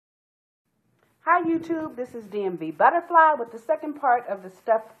Hi YouTube, this is DMV Butterfly with the second part of the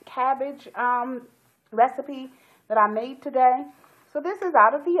stuffed cabbage recipe that I made today. So this is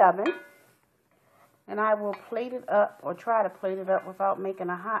out of the oven, and I will plate it up, or try to plate it up without making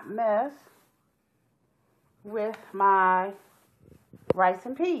a hot mess, with my rice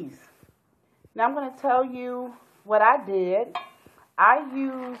and peas. Now I'm going to tell you what I did. I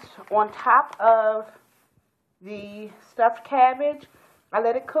used, on top of the stuffed cabbage, I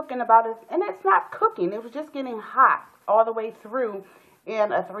let it cook in about, and it's not cooking, it was just getting hot all the way through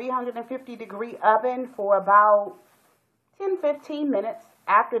in a 350 degree oven for about 10-15 minutes.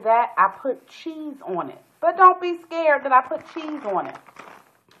 After that, I put cheese on it. But don't be scared that I put cheese on it.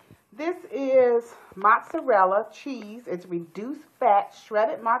 This is mozzarella cheese. It's reduced fat,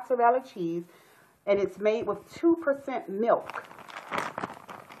 shredded mozzarella cheese, and it's made with 2% milk.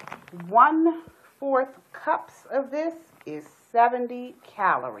 1/4 cups of this is 70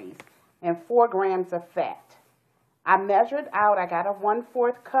 calories and 4 grams of fat. I measured out, I got a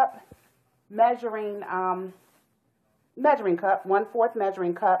 1/4 cup measuring cup, 1/4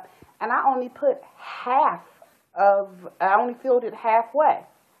 measuring cup, and I only put I only filled it halfway.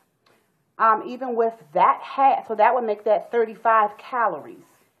 Even with that half, so that would make that 35 calories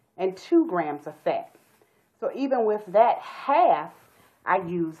and 2 grams of fat. So even with that half, I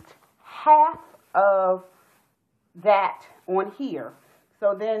used half of that on here.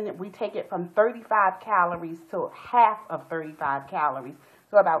 So then we take it from 35 calories to half of 35 calories.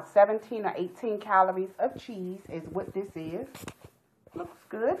 So about 17 or 18 calories of cheese is what this is. Looks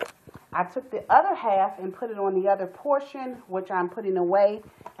good. I took the other half and put it on the other portion, which I'm putting away,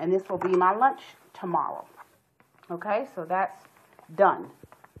 and this will be my lunch tomorrow. Okay, so that's done.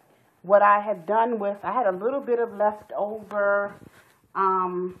 What I had done with, I had a little bit of leftover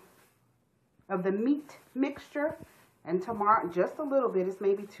of the meat mixture, and tomorrow, just a little bit, it's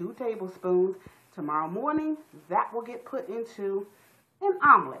maybe 2 tablespoons. Tomorrow morning, that will get put into an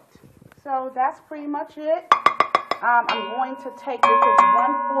omelet. So that's pretty much it. I'm going to take, this is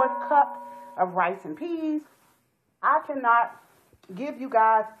 1/4 cup of rice and peas. I cannot give you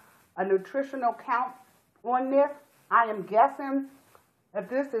guys a nutritional count on this. I am guessing that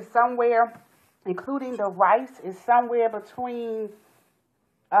this is somewhere, including the rice, is somewhere between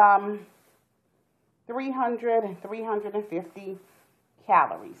 300 and 350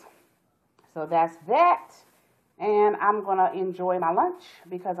 calories. So that's that. And I'm going to enjoy my lunch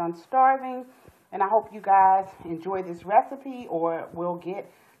because I'm starving. And I hope you guys enjoy this recipe, or will get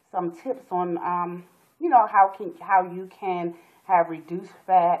some tips on, how you can have reduced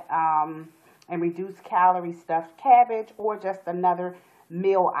fat and reduced calorie stuffed cabbage, or just another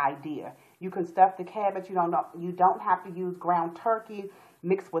meal idea. You can stuff the cabbage. You don't have to use ground turkey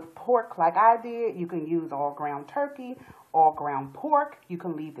mixed with pork like I did. You can use all ground turkey, all ground pork. You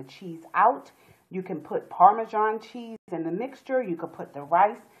can leave the cheese out. You can put Parmesan cheese in the mixture. You can put the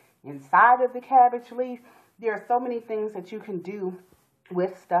rice inside of the cabbage leaf. There are so many things that you can do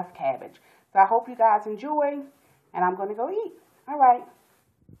with stuffed cabbage. So I hope you guys enjoy, and I'm going to go eat. All right.